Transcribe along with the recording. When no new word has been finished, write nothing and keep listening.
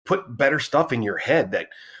put better stuff in your head that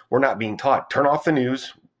we're not being taught. Turn off the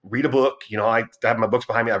news, read a book. I have my books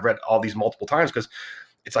behind me. I've read all these multiple times because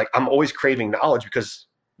it's like I'm always craving knowledge, because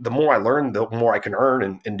the more I learn, the more I can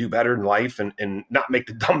earn and do better in life and not make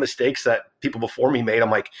the dumb mistakes that people before me made.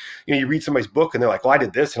 I'm like, you read somebody's book and they're like, well, I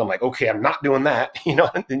did this. And I'm like, okay, I'm not doing that,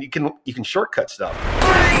 and you can shortcut stuff.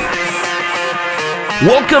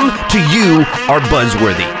 Welcome to You Are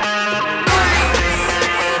Buzzworthy.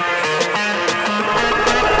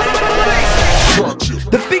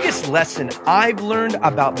 The biggest lesson I've learned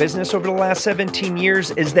about business over the last 17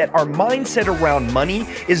 years is that our mindset around money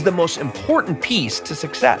is the most important piece to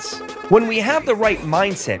success. When we have the right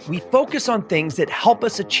mindset, we focus on things that help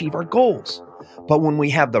us achieve our goals. But when we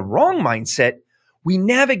have the wrong mindset, we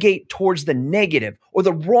navigate towards the negative or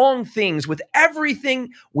the wrong things with everything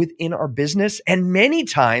within our business and many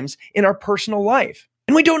times in our personal life.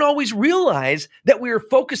 And we don't always realize that we are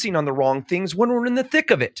focusing on the wrong things when we're in the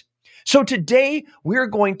thick of it. So today, we're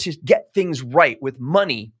going to get things right with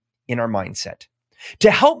money in our mindset. To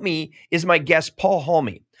help me is my guest, Paul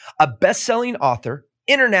Halme, a best-selling author,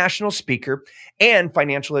 international speaker, and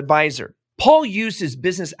financial advisor. Paul used his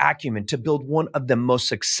business acumen to build one of the most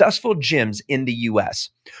successful gyms in the US,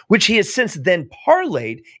 which he has since then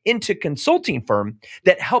parlayed into a consulting firm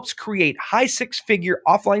that helps create high six-figure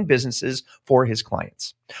offline businesses for his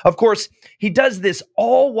clients. Of course, he does this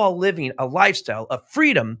all while living a lifestyle of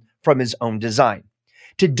freedom from his own design.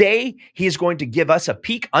 Today, he is going to give us a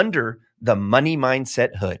peek under the money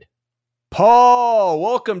mindset hood. Paul,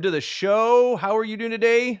 welcome to the show. How are you doing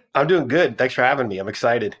today? I'm doing good. Thanks for having me. I'm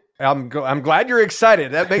excited. I'm glad you're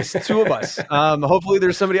excited. That makes two of us. Hopefully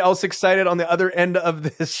there's somebody else excited on the other end of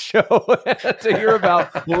this show to hear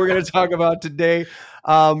about what we're going to talk about today.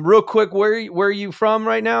 Real quick, where are you from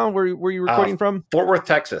right now? Where are you recording from? Fort Worth,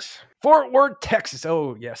 Texas. Fort Worth, Texas.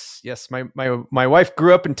 Oh, yes. My wife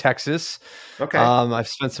grew up in Texas. Okay. I've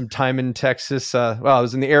spent some time in Texas. I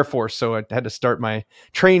was in the Air Force, so I had to start my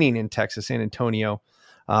training in Texas, San Antonio.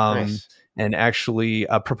 Nice. And actually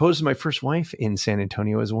proposed to my first wife in San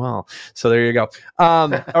Antonio as well. So there you go. All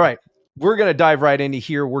right. We're going to dive right into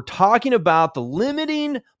here. We're talking about the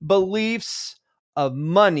limiting beliefs of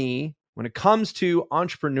money when it comes to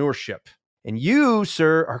entrepreneurship. And you,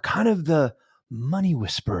 sir, are kind of the money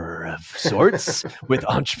whisperer of sorts with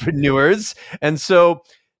entrepreneurs. And so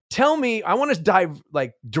tell me, I want to dive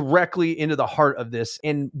directly into the heart of this.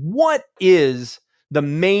 And what is the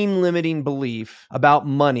main limiting belief about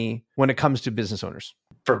money when it comes to business owners?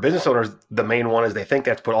 For business owners, the main one is they think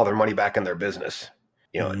they have to put all their money back in their business.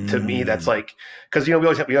 To me, that's because, we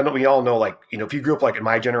all know, if you grew up in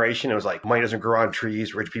my generation, it was like money doesn't grow on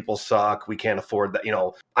trees, rich people suck, we can't afford that.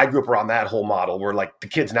 I grew up around that whole model where the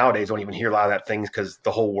kids nowadays don't even hear a lot of that things because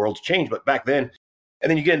the whole world's changed. But back then, and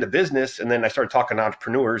then you get into business, and then I started talking to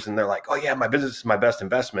entrepreneurs, and they're like, oh yeah, my business is my best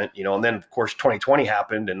investment, and then of course 2020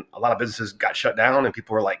 happened, and a lot of businesses got shut down, and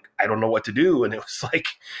people were like, I don't know what to do. And it was like,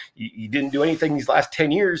 you didn't do anything these last 10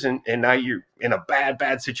 years, and now you're in a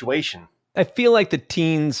bad situation. I feel like the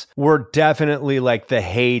teens were definitely the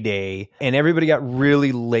heyday, and everybody got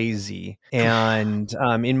really lazy. And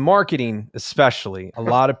in marketing, especially, a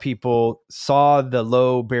lot of people saw the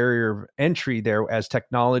low barrier of entry there as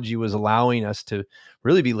technology was allowing us to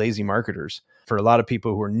really be lazy marketers. For a lot of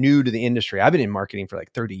people who are new to the industry, I've been in marketing for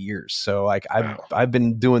 30 years. So I've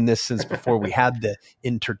been doing this since before we had the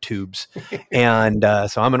intertubes. And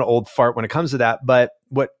so I'm an old fart when it comes to that. But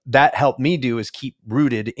what that helped me do is keep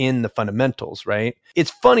rooted in the fundamentals, right?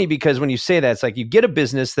 It's funny because when you say that, it's you get a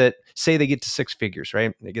business that say they get to six figures,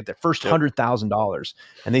 right? They get their first $100,000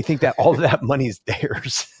 and they think that all of that money is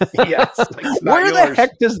theirs. Yes. Where the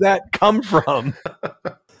heck does that come from?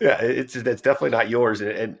 Yeah, it's definitely not yours,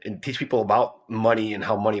 and teach people about money and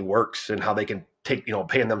how money works and how they can take,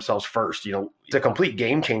 paying themselves first. It's a complete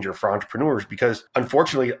game changer for entrepreneurs because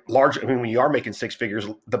unfortunately, when you are making six figures,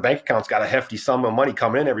 the bank account's got a hefty sum of money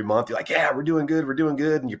coming in every month. You're like, yeah, we're doing good.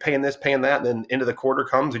 And you're paying this, paying that. And then end of the quarter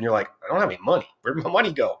comes and you're like, I don't have any money. Where'd my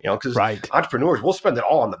money go? Because entrepreneurs will spend it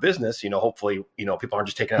all on the business. Hopefully, people aren't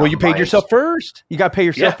just taking it out. Well, you paid yourself first. You got to pay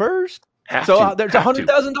yourself first. There's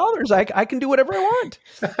 $100,000. I can do whatever I want.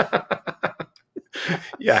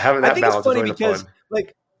 Yeah, having that balance. I think it's funny because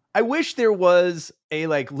I wish there was a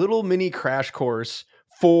little mini crash course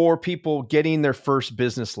for people getting their first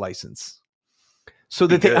business license, so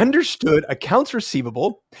that they understood accounts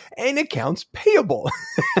receivable and accounts payable,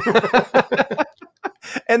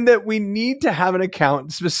 and that we need to have an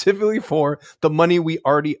account specifically for the money we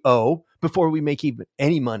already owe before we make even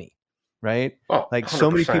any money. Right? Oh,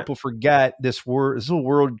 so many people forget this little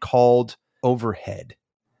word called overhead,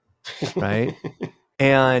 right?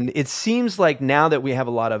 And it seems like now that we have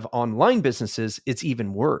a lot of online businesses, it's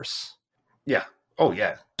even worse. Yeah. Oh,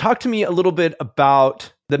 yeah. Talk to me a little bit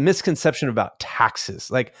about the misconception about taxes.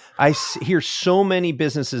 Like I hear so many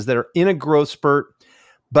businesses that are in a growth spurt,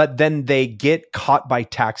 but then they get caught by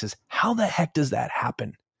taxes. How the heck does that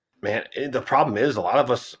happen? Man, the problem is a lot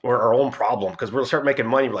of us are our own problem because we'll start making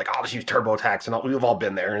money. We're like, I'll just use TurboTax, and we've all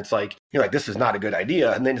been there. And it's like, you're like, this is not a good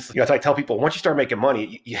idea. And then it's, it's like I tell people, once you start making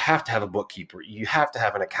money, you have to have a bookkeeper. You have to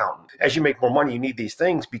have an accountant. As you make more money, you need these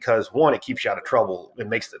things because one, it keeps you out of trouble. It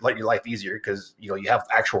makes your life easier because, you have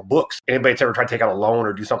actual books. Anybody that's ever tried to take out a loan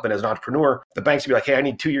or do something as an entrepreneur, the banks will be like, hey, I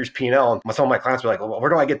need 2 years P&L. And some of my clients will be like, well,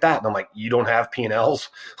 where do I get that? And I'm like, you don't have P&Ls?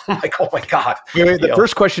 I'm like, oh my God. Wait, the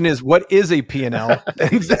first question is, what is a P&L?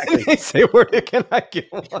 Exactly. They say, where can I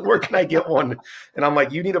get one? Where can I get one? And I'm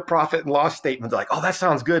like, you need a profit and loss statement. They're like, oh, that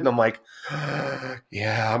sounds good. And I'm like,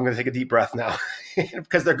 yeah, I'm going to take a deep breath now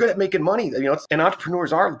because they're good at making money. And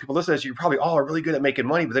entrepreneurs are, people listen to this, you probably all are really good at making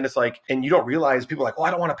money, but then it's like, and you don't realize people are like, well,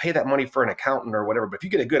 I don't want to pay that money for an accountant or whatever. But if you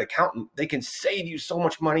get a good accountant, they can save you so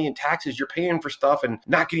much money in taxes. You're paying for stuff and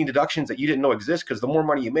not getting deductions that you didn't know exist because the more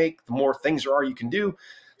money you make, the more things there are you can do.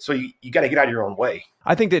 So you got to get out of your own way.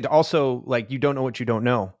 I think that also, like, you don't know what you don't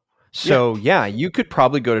know. So yeah, you could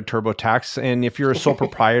probably go to TurboTax, and if you're a sole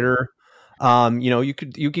proprietor, you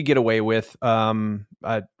could get away with.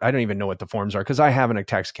 I don't even know what the forms are because I haven't a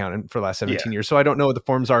tax accountant for the last 17 years, so I don't know what the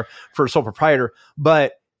forms are for a sole proprietor.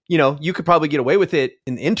 But you could probably get away with it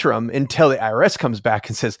in the interim until the IRS comes back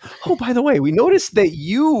and says, "Oh, by the way, we noticed that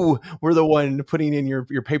you were the one putting in your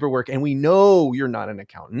paperwork, and we know you're not an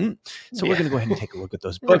accountant, so we're going to go ahead and take a look at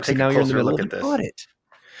those books." And now you're in the middle of an audit.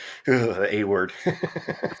 The A word.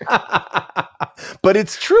 But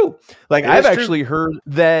it's true. Like I've actually heard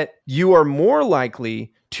that you are more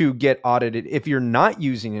likely to get audited if you're not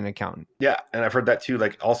using an accountant. Yeah, and I've heard that too.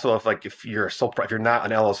 Like also if you're if you're not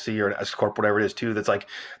an LLC or an S corp, whatever it is too, that's like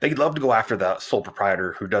they'd love to go after the sole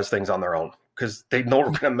proprietor who does things on their own because they know we're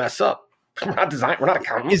going to mess up. We're not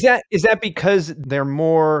accountants. Is that because they're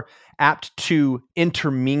more apt to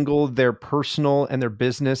intermingle their personal and their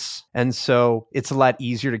business, and so it's a lot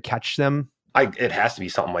easier to catch them? It has to be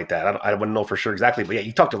something like that. I wouldn't know for sure exactly, but yeah,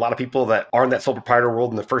 you talk to a lot of people that are in that sole proprietor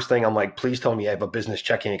world, and the first thing I'm like, please tell me I have a business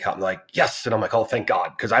checking account. And they're like, yes, and I'm like, oh, thank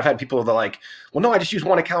God, because I've had people that are like, well, no, I just use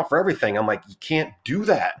one account for everything. I'm like, you can't do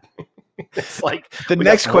that. It's like the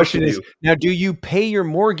next question is, now, do you pay your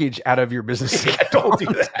mortgage out of your business account? Don't do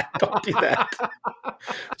that. Don't do that.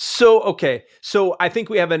 So I think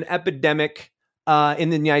we have an epidemic in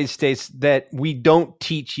the United States that we don't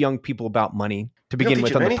teach young people about money to begin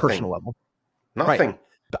with on the personal level. Nothing. Right.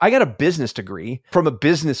 I got a business degree from a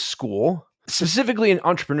business school, specifically in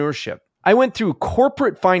entrepreneurship. I went through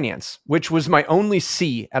corporate finance, which was my only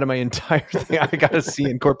C out of my entire thing. I got a C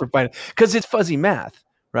in corporate finance because it's fuzzy math.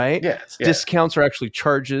 Right? Yes. Discounts are actually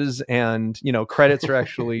charges and, credits are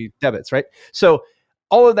actually debits, right? So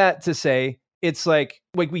all of that to say, it's like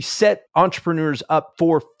we set entrepreneurs up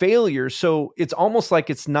for failure. So it's almost like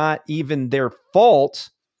it's not even their fault,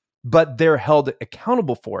 but they're held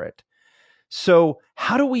accountable for it. So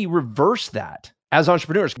how do we reverse that as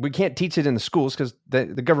entrepreneurs? We can't teach it in the schools because the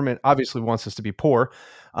government obviously wants us to be poor.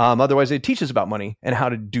 Otherwise, they teach us about money and how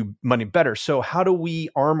to do money better. So how do we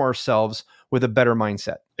arm ourselves with a better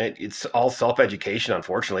mindset? It's all self-education,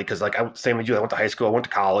 unfortunately, because same with you. I went to high school, I went to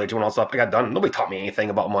college, when all stuff I got done. Nobody taught me anything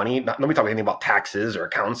about money. Nobody taught me anything about taxes or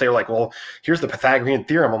accountants. They were like, well, here's the Pythagorean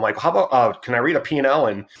theorem. I'm like, how about, can I read a P&L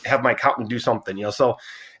and have my accountant do something? So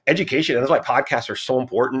education, and that's why podcasts are so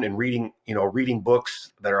important, and reading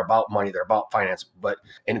books that are about money, they're about finance,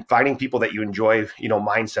 and finding people that you enjoy,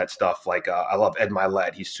 mindset stuff. Like I love Ed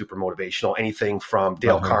Mylett. He's super motivational. Anything from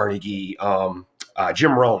Dale Carnegie,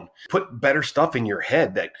 Jim Rohn. Put better stuff in your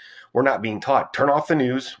head that we're not being taught. Turn off the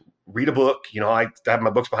news, read a book. I have my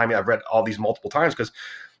books behind me. I've read all these multiple times because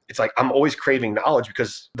it's like I'm always craving knowledge,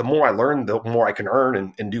 because the more I learn, the more I can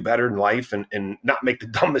earn and do better in life and not make the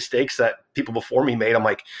dumb mistakes that people before me made. I'm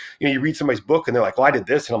like, you read somebody's book and they're like, well, I did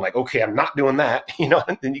this. And I'm like, okay, I'm not doing that,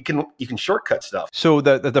 and you can shortcut stuff. So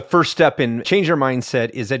the first step in change our mindset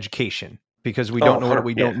is education, because we don't know what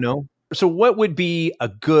we don't know. So what would be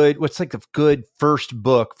what's like a good first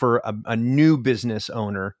book for a new business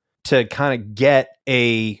owner to kind of get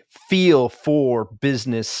a feel for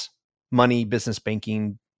business money, business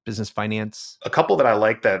banking, business finance? A couple that I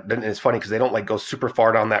like, that, and it's funny because they don't go super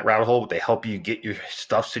far down that rabbit hole, but they help you get your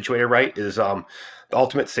stuff situated right, is The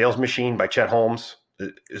Ultimate Sales Machine by Chet Holmes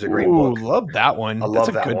is a great book. Love that one. That's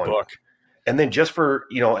a good book. And then just for,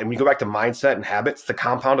 and we go back to mindset and habits, The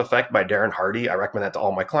Compound Effect by Darren Hardy. I recommend that to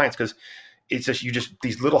all my clients because it's just,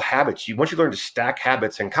 these little habits, once you learn to stack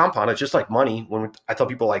habits and compound, it's just like money. When I tell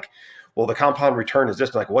people like, well, the compound return is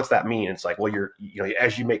this, like, what's that mean? It's like, well,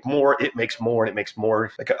 as you make more, it makes more and it makes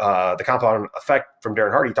more. Like the compound effect from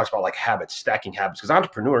Darren Hardy, he talks about like habits, stacking habits. Because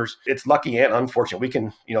entrepreneurs, it's lucky and unfortunate. We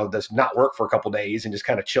can, just not work for a couple of days and just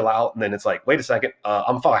kind of chill out. And then it's like, wait a second,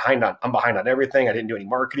 I'm behind on everything. I didn't do any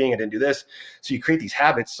marketing. I didn't do this. So you create these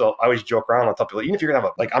habits. So I always joke around. I'll tell people, even if you're gonna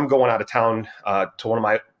have I'm going out of town to one of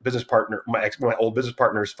my business partner, my old business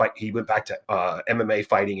partners fight. He went back to MMA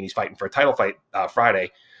fighting and he's fighting for a title fight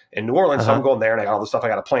Friday in New Orleans. So I'm going there and I got all the stuff I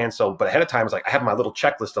got to plan. So, but ahead of time, it's like, I have my little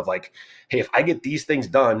checklist of like, hey, if I get these things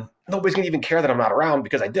done, nobody's going to even care that I'm not around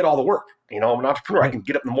because I did all the work. I'm an entrepreneur. Right. I can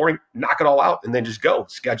get up in the morning, knock it all out, and then just go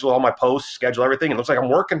schedule all my posts, schedule everything. It looks like I'm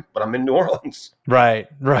working, but I'm in New Orleans. Right.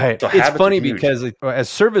 So it's funny because as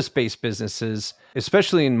service-based businesses,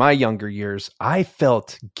 especially in my younger years, I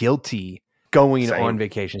felt guilty going on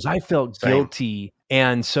vacations. I felt guilty.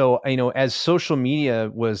 And so, as social media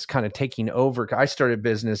was kind of taking over, I started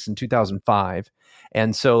business in 2005.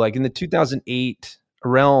 And so like in the 2008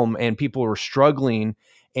 realm, and people were struggling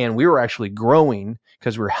and we were actually growing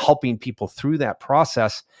because we were helping people through that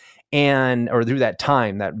process or through that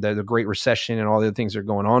time, that the Great Recession and all the other things that are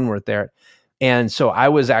going on with there. And so I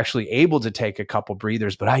was actually able to take a couple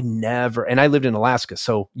breathers, but and I lived in Alaska.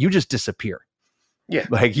 So you just disappear. Yeah.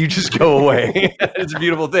 Like you just go away. It's a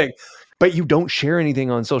beautiful thing. But you don't share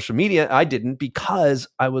anything on social media. I didn't, because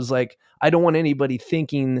I was like, I don't want anybody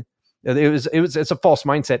thinking it's a false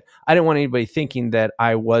mindset. I didn't want anybody thinking that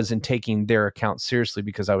I wasn't taking their account seriously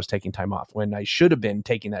because I was taking time off, when I should have been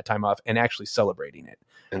taking that time off and actually celebrating it.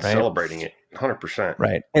 And celebrating it 100%.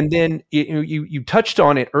 Right. And then you touched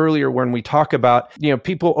on it earlier when we talk about,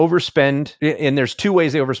 people overspend, and there's two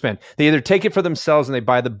ways they overspend. They either take it for themselves and they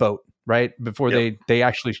buy the boat, right? Before they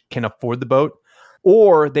actually can afford the boat,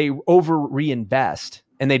 or they over reinvest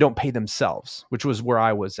and they don't pay themselves, which was where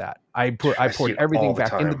I was at. I poured everything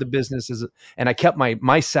back into the businesses, and I kept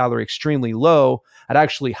my salary extremely low. I'd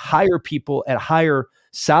actually hire people at higher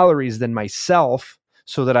salaries than myself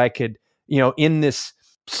so that I could, in this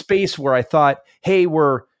space where I thought, hey,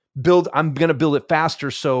 I'm going to build it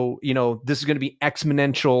faster. So, this is going to be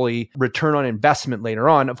exponentially return on investment later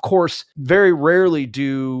on. Of course, very rarely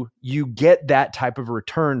do you get that type of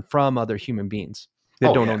return from other human beings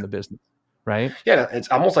that don't own the business. Right. Yeah. It's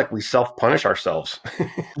almost like we self-punish ourselves.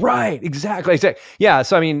 Right. Exactly. Yeah.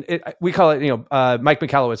 So, I mean, we call it, Mike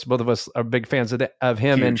Michalowicz, both of us are big fans of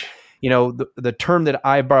him. Huge. And, the term that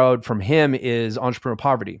I borrowed from him is entrepreneurial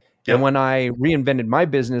poverty. Yep. And when I reinvented my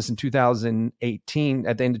business in 2018,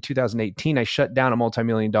 at the end of 2018, I shut down a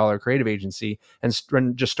multi-million-dollar creative agency and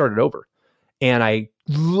just started over. And I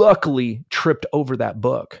luckily tripped over that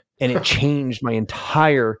book, and it changed my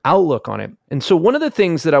entire outlook on it. And so one of the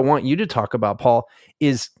things that I want you to talk about, Paul,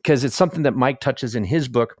 is, because it's something that Mike touches in his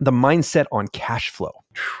book, the mindset on cash flow.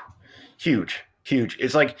 Huge.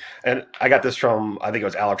 It's like, and I got this from, I think it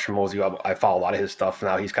was Alex Hormozi. I follow a lot of his stuff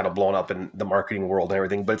now. He's kind of blown up in the marketing world and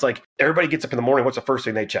everything. But it's like, everybody gets up in the morning. What's the first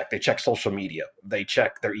thing they check? They check social media. They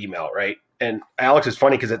check their email, right? And Alex is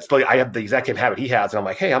funny because it's like, I have the exact same habit he has. And I'm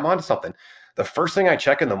like, hey, I'm onto something. The first thing I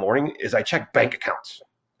check in the morning is I check bank accounts.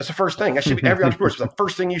 That's the first thing. That should be every entrepreneur. So the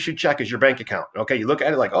first thing you should check is your bank account. Okay. You look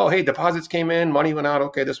at it like, oh, hey, deposits came in, money went out.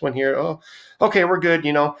 Okay. This one here. Oh, okay. We're good.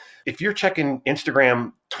 If you're checking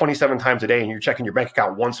Instagram 27 times a day and you're checking your bank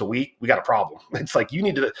account once a week, we got a problem. It's like, you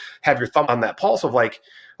need to have your thumb on that pulse of like,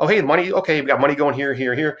 oh, hey, money. Okay. We got money going here,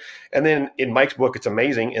 here, here. And then in Mike's book, it's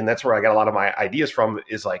amazing. And that's where I got a lot of my ideas from,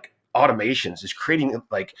 is like automations, is creating,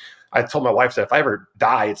 like, I told my wife that if I ever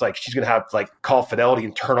die, it's like she's going to have like call Fidelity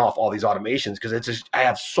and turn off all these automations, because it's just, I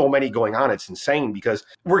have so many going on. It's insane, because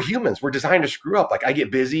we're humans. We're designed to screw up. Like, I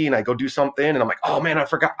get busy and I go do something and I'm like, oh man, I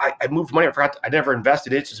forgot. I moved money. I forgot. I never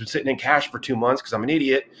invested it. It's just been sitting in cash for 2 months because I'm an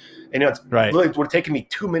idiot. And it's literally would have taken me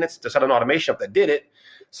 2 minutes to set an automation up that did it.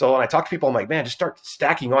 So when I talk to people, I'm like, man, just start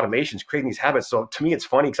stacking automations, creating these habits. So to me, it's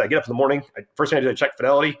funny because I get up in the morning. First thing I do, I check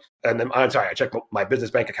Fidelity. And then I check my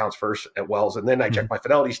business bank accounts first at Wells. And then I check my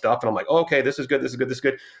Fidelity stuff. And I'm like, oh, okay, this is good. This is good. This is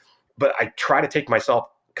good. But I try to take myself,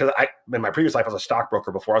 because in my previous life, I was a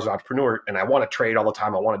stockbroker before I was an entrepreneur. And I want to trade all the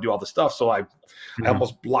time. I want to do all this stuff. So I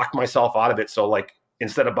almost blocked myself out of it. So like,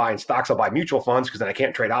 instead of buying stocks, I'll buy mutual funds, because then I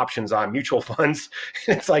can't trade options on mutual funds.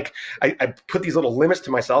 It's like, I put these little limits to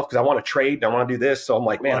myself because I want to trade and I want to do this. So I'm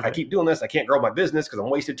like, man, if I keep doing this, I can't grow my business because I'm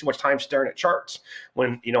wasting too much time staring at charts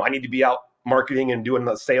when, I need to be out marketing and doing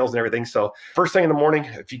the sales and everything. So first thing in the morning,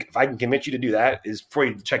 if I can convince you to do that, is before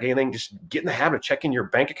you check anything, just get in the habit of checking your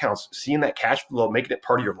bank accounts, seeing that cash flow, making it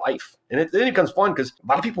part of your life. And then it becomes fun, because a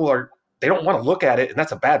lot of people are they don't want to look at it, and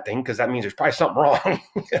that's a bad thing because that means there's probably something wrong.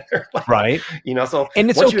 Like, right. So and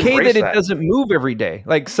it's okay that it doesn't move every day.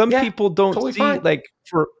 Like some people don't totally see fine. Like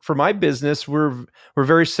for my business, we're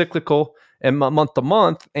very cyclical and month to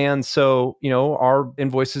month. And so, our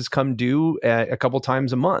invoices come due a couple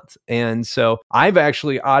times a month. And so I've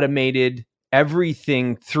actually automated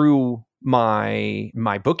everything through my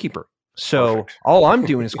bookkeeper. So Perfect. all I'm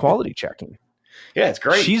doing is quality checking. Yeah, it's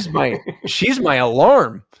great. She's my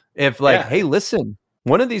alarm. If hey, listen,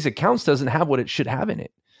 one of these accounts doesn't have what it should have in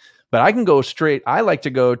it. But I can go straight. I like to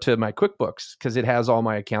go to my QuickBooks because it has all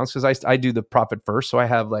my accounts, because I do the profit first. So I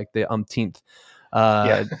have like the umpteenth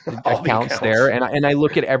accounts there. And I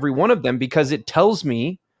look at every one of them because it tells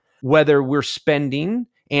me whether we're spending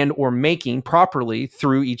and or making properly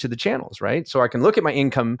through each of the channels, right? So I can look at my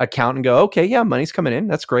income account and go, okay, yeah, money's coming in.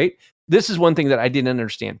 That's great. This is one thing that I didn't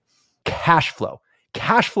understand. Cash flow.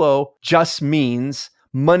 Cash flow just means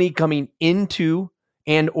money coming into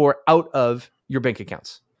and or out of your bank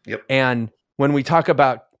accounts. Yep. And when we talk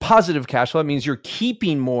about positive cash flow, it means you're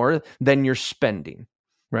keeping more than you're spending,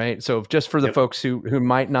 right? So just for the folks who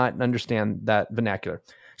might not understand that vernacular.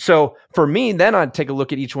 So for me, then I'd take a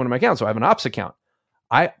look at each one of my accounts. So I have an ops account.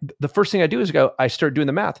 The first thing I do is I start doing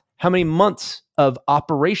the math. How many months of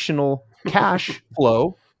operational cash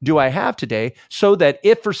flow do I have today? So that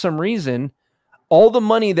if for some reason all the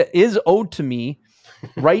money that is owed to me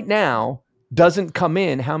right now doesn't come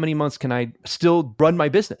in, how many months can I still run my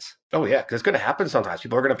business? Oh yeah, because it's going to happen sometimes.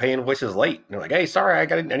 People are going to pay invoices late. And they're like, hey, sorry,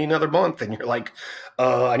 I need another month. And you're like,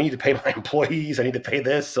 I need to pay my employees. I need to pay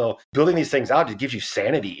this. So building these things out, it gives you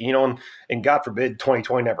sanity, and God forbid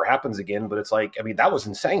 2020 never happens again. But it's like, I mean, that was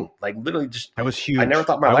insane. Like literally just. That was huge. I never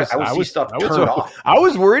thought in my life I would see stuff turned off. I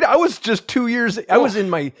was worried. I was just 2 years. I was in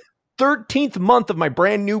my 13th month of my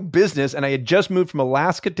brand new business, and I had just moved from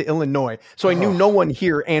Alaska to Illinois. So I knew no one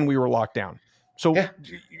here, and we were locked down. So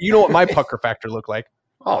you know what my pucker factor looked like.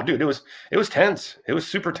 Oh, dude, it was tense. It was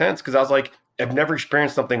super tense because I was like, I've never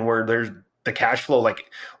experienced something where there's the cash flow, like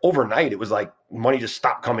overnight, it was like money just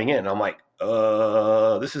stopped coming in. I'm like,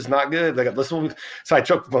 this is not good. Like, so I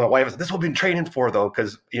joked with my wife, I said, this is what we've been training for though.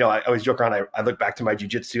 Cause I always joke around. I look back to my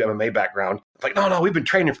jiu-jitsu MMA background. It's like, no, we've been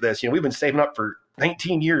training for this. We've been saving up for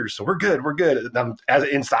 19 years. So we're good. And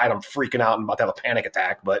inside I'm freaking out and about to have a panic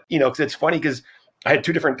attack. But cause it's funny because I had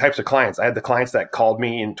two different types of clients. I had the clients that called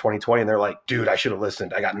me in 2020 and they're like, dude, I should have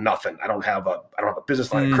listened. I got nothing. I don't have a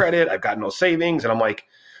business line of credit. I've got no savings. And I'm like,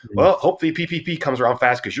 well, hopefully PPP comes around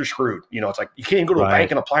fast because you're screwed. It's like, you can't even go to a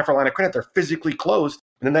bank and apply for a line of credit. They're physically closed.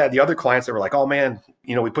 And then they had the other clients that were like, oh man,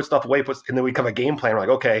 we put stuff away, and then we come a game plan. We're like,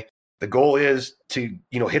 okay, the goal is to,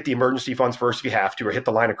 hit the emergency funds first if you have to, or hit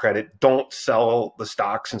the line of credit. Don't sell the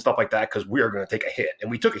stocks and stuff like that because we are going to take a hit. And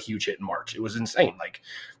we took a huge hit in March. It was insane. Like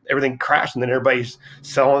everything crashed and then everybody's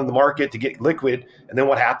selling the market to get liquid. And then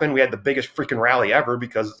what happened? We had the biggest freaking rally ever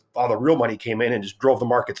because all the real money came in and just drove the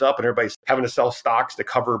markets up and everybody's having to sell stocks to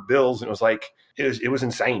cover bills. And it was like, it was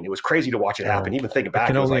insane. It was crazy to watch it happen. Even thinking back, I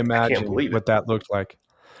can only imagine I can't believe what that looked like.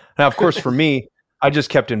 Now, of course, for me, I just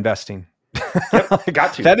kept investing. Yep,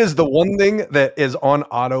 got to. That is the one thing that is on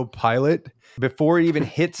autopilot before it even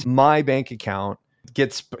hits my bank account.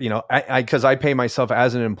 Gets, because I pay myself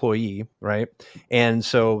as an employee, right? And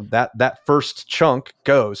so that first chunk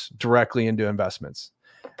goes directly into investments.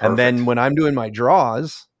 Perfect. And then when I'm doing my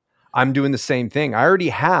draws, I'm doing the same thing. I already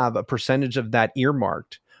have a percentage of that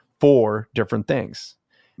earmarked for different things.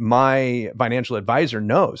 My financial advisor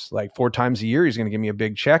knows, like 4 times a year, he's going to give me a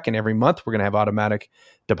big check. And every month we're going to have automatic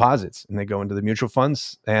deposits and they go into the mutual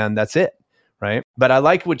funds and that's it. Right. But I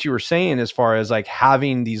like what you were saying as far as like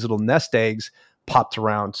having these little nest eggs popped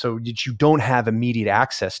around so that you don't have immediate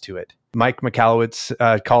access to it. Mike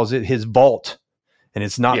Michalowicz calls it his vault, and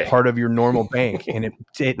it's not part of your normal bank. And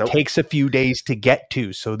it takes a few days to get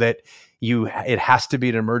to, so that it has to be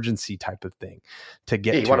an emergency type of thing to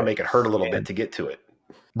get to it. You want to make it hurt a little bit to get to it.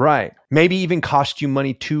 Right. Maybe even cost you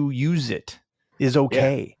money to use it is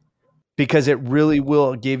okay, because it really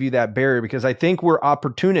will give you that barrier, because I think we're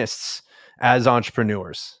opportunists as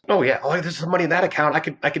entrepreneurs. Oh yeah. Oh, there's some money in that account.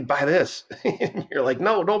 I could buy this. You're like,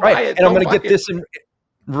 no, don't buy it. And I'm going to get this in.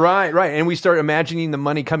 Right. And we start imagining the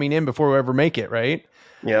money coming in before we ever make it. Right.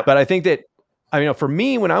 Yeah. But I think that, for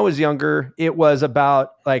me, when I was younger, it was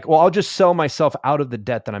about like, well, I'll just sell myself out of the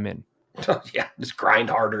debt that I'm in. Yeah, just grind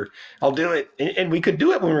harder. I'll do it. And we could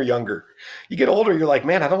do it when we were younger. You get older, you're like,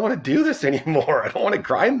 man, I don't want to do this anymore. I don't want to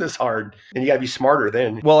grind this hard. And you got to be smarter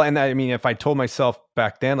then. Well, and if I told myself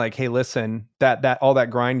back then, like, hey, listen, that all that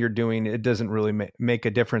grind you're doing, it doesn't really make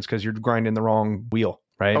a difference because you're grinding the wrong wheel,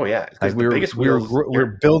 right? Oh, yeah. Like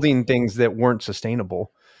we're building things that weren't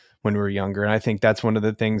sustainable when we were younger. And I think that's one of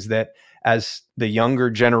the things that as the younger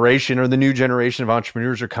generation or the new generation of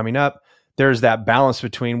entrepreneurs are coming up, there's that balance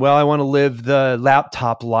between, well, I want to live the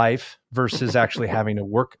laptop life versus actually having a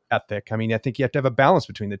work ethic. I mean, I think you have to have a balance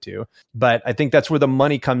between the two, but I think that's where the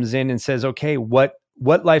money comes in and says, okay, what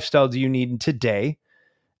lifestyle do you need today?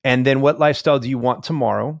 And then what lifestyle do you want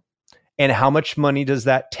tomorrow? And how much money does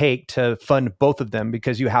that take to fund both of them?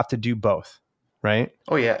 Because you have to do both, right?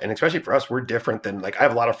 Oh yeah. And especially for us, we're different than, like, I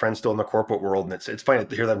have a lot of friends still in the corporate world, and it's funny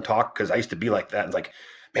to hear them talk, because I used to be like that. It's like,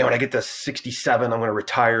 man, when I get to 67, I'm going to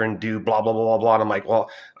retire and do blah, blah, blah, blah, blah. And I'm like, well,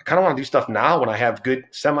 I kind of want to do stuff now when I have good,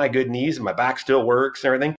 semi-good knees and my back still works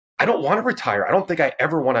and everything. I don't want to retire. I don't think I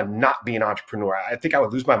ever want to not be an entrepreneur. I think I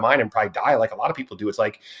would lose my mind and probably die like a lot of people do. It's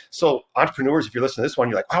like, so entrepreneurs, if you're listening to this one,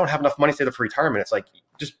 you're like, I don't have enough money to save up for retirement. It's like,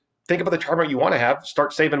 just think about the retirement you want to have.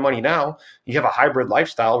 Start saving money now. You have a hybrid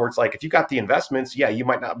lifestyle where it's like, if you got the investments, yeah, you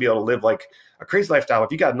might not be able to live like a crazy lifestyle.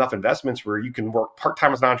 If you got enough investments where you can work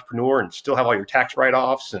part-time as an entrepreneur and still have all your tax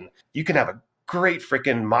write-offs, and you can have a great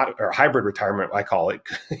freaking or hybrid retirement, I call it.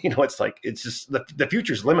 It's like, it's just the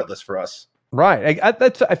future's limitless for us. Right.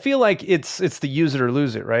 I feel like it's the use it or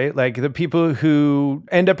lose it, right? Like the people who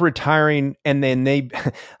end up retiring, and then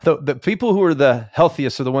the people who are the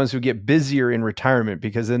healthiest are the ones who get busier in retirement,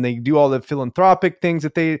 because then they do all the philanthropic things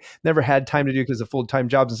that they never had time to do because of full-time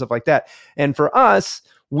jobs and stuff like that. And for us,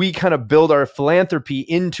 we kind of build our philanthropy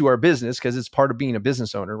into our business because it's part of being a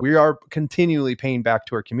business owner. We are continually paying back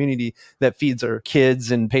to our community that feeds our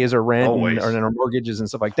kids and pays our rent and our mortgages and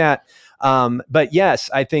stuff like that. But yes,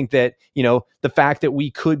 I think that, the fact that we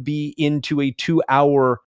could be into a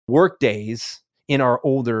 2-hour work days in our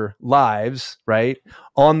older lives, right?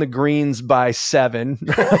 On the greens by 7, Put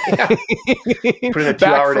in a 2-hour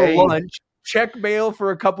back for day. lunch. Check mail for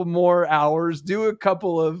a couple more hours, do a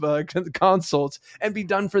couple of consults, and be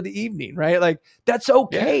done for the evening, right? Like, that's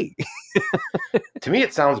okay. Yeah. To me,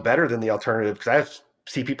 it sounds better than the alternative, because I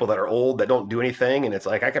see people that are old that don't do anything. And it's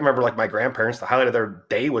like, I can remember, like, my grandparents, the highlight of their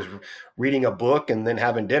day was reading a book and then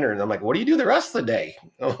having dinner. And I'm like, what do you do the rest of the day?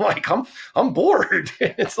 I'm like, I'm bored.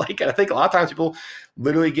 It's like, I think a lot of times people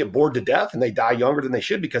literally get bored to death and they die younger than they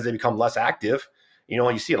should because they become less active. And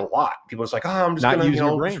you see it a lot. People are just like, I'm just going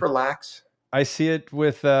to just relax. I see it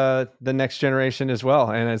with the next generation as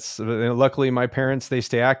well. And it's luckily my parents, they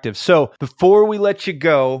stay active. So before we let you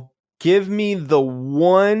go, give me the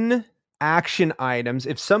one action items.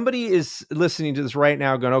 If somebody is listening to this right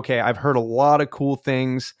now going, okay, I've heard a lot of cool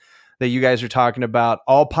things that you guys are talking about,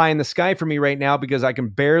 all pie in the sky for me right now because I can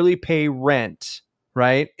barely pay rent,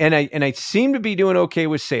 right? And I seem to be doing okay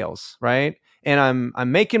with sales, right? And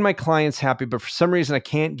I'm making my clients happy, but for some reason I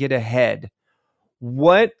can't get ahead.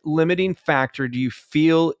 What limiting factor do you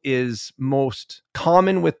feel is most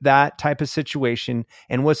common with that type of situation?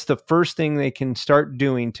 And what's the first thing they can start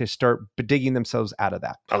doing to start digging themselves out of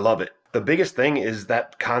that? I love it. The biggest thing is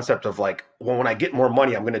that concept of like, well, when I get more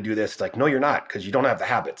money, I'm going to do this. It's like, no, you're not, because you don't have the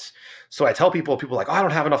habits. So I tell people are like, I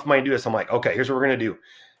don't have enough money to do this. I'm like, okay, here's what we're going to do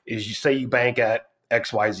is you say you bank at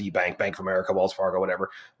XYZ Bank, Bank of America, Wells Fargo,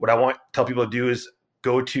 whatever. What I want to tell people to do is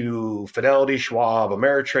go to Fidelity, Schwab,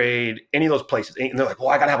 Ameritrade, any of those places. And they're like, well,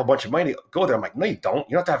 I got to have a bunch of money to go there. I'm like, no, you don't.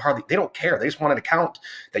 You don't have to have they don't care. They just want an account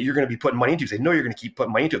that you're going to be putting money into. They know you're going to keep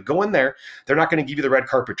putting money into it. Go in there. They're not going to give you the red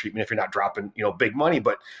carpet treatment if you're not dropping, big money,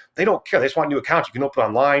 but they don't care. They just want a new account. You can open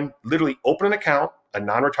online, literally open an account, a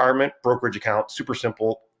non-retirement brokerage account, super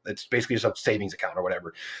simple. It's basically just a savings account or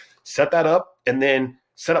whatever. Set that up and then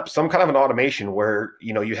set up some kind of an automation where,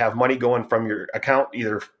 you have money going from your account,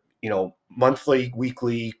 either monthly,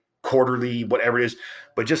 weekly, quarterly, whatever it is,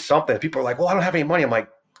 but just something. People are like, well, I don't have any money. I'm like,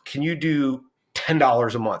 can you do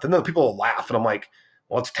 $10 a month? And then people will laugh. And I'm like,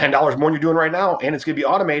 well, it's $10 more than you're doing right now. And it's going to be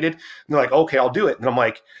automated. And they're like, okay, I'll do it. And I'm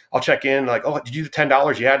like, I'll check in. Like, oh, did you do the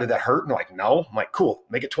 $10? Yeah. Did that hurt? And they're like, no. I'm like, cool.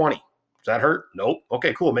 Make it 20. Does that hurt? Nope.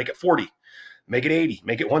 Okay, cool. Make it 40. Make it 80.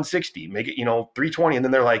 Make it 160. Make it, 320. And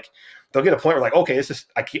then they're like, they'll get a point where like, okay, this is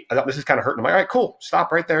kind of hurting. I'm like, all right, cool.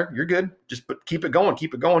 Stop right there. You're good. Just keep it going.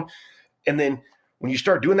 Keep it going. And then when you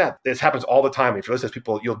start doing that, this happens all the time. If you listen to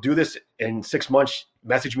people, you'll do this in 6 months,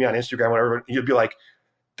 message me on Instagram, whatever. And you'll be like,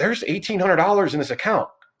 there's $1,800 in this account.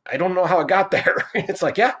 I don't know how it got there. And it's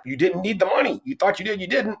like, yeah, you didn't need the money. You thought you did, you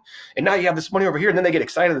didn't. And now you have this money over here. And then they get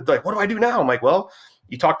excited. They're like, what do I do now? I'm like, well,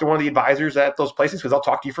 you talk to one of the advisors at those places because they'll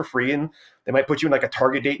talk to you for free. And they might put you in like a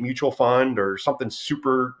target date mutual fund or something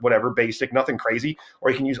super, whatever, basic, nothing crazy.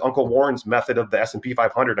 Or you can use Uncle Warren's method of the S&P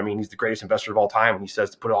 500. I mean, he's the greatest investor of all time. And he says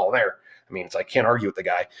to put it all in there. I mean, it's like, can't argue with the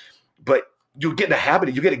guy. But you'll get in a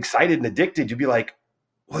habit. You get excited and addicted. You'll be like,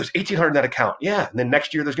 well, there's 1,800 in that account. Yeah. And then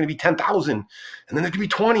next year there's going to be 10,000. And then there's going to be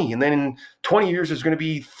 20. And then in 20 years, there's going to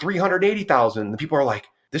be 380,000. And people are like,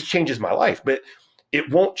 this changes my life. But it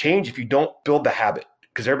won't change if you don't build the habit.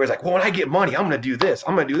 Because everybody's like, well, when I get money, I'm going to do this.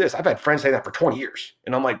 I'm going to do this. I've had friends say that for 20 years.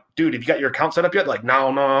 And I'm like, dude, have you got your account set up yet? Like, no,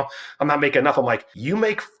 I'm not making enough. I'm like, you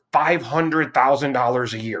make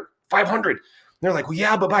 $500,000 a year. 500. And they're like, well,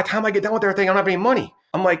 yeah, but by the time I get done with everything, I don't have any money.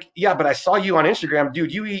 I'm like, yeah, but I saw you on Instagram,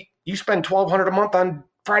 dude. You spend $1,200 a month on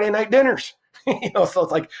Friday night dinners. So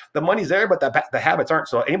it's like the money's there, but the habits aren't.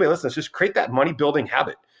 So anybody listening, just create that money building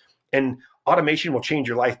habit. And automation will change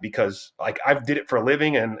your life, because like I've did it for a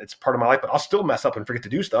living and it's part of my life, but I'll still mess up and forget to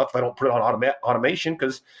do stuff if I don't put it on automation,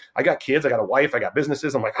 because I got kids, I got a wife, I got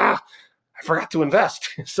businesses. I'm like, I forgot to invest.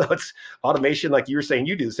 So it's automation. Like you were saying,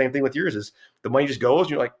 you do the same thing with yours. Is the money just goes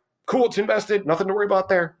and you're like, cool, it's invested, nothing to worry about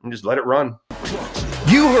there, and just let it run.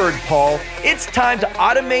 You heard Paul. It's time to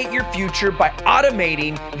automate your future by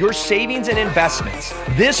automating your savings and investments.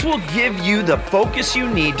 This will give you the focus you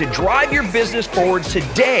need to drive your business forward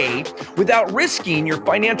today without risking your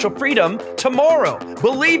financial freedom tomorrow.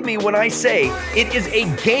 Believe me when I say it is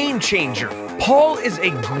a game changer. Paul is a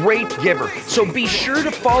great giver, so be sure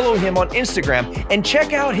to follow him on Instagram and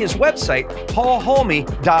check out his website,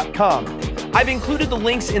 paulhalmy.com. I've included the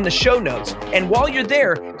links in the show notes, and while you're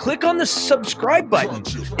there, click on the subscribe button.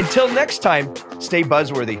 Until next time, stay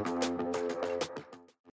buzzworthy.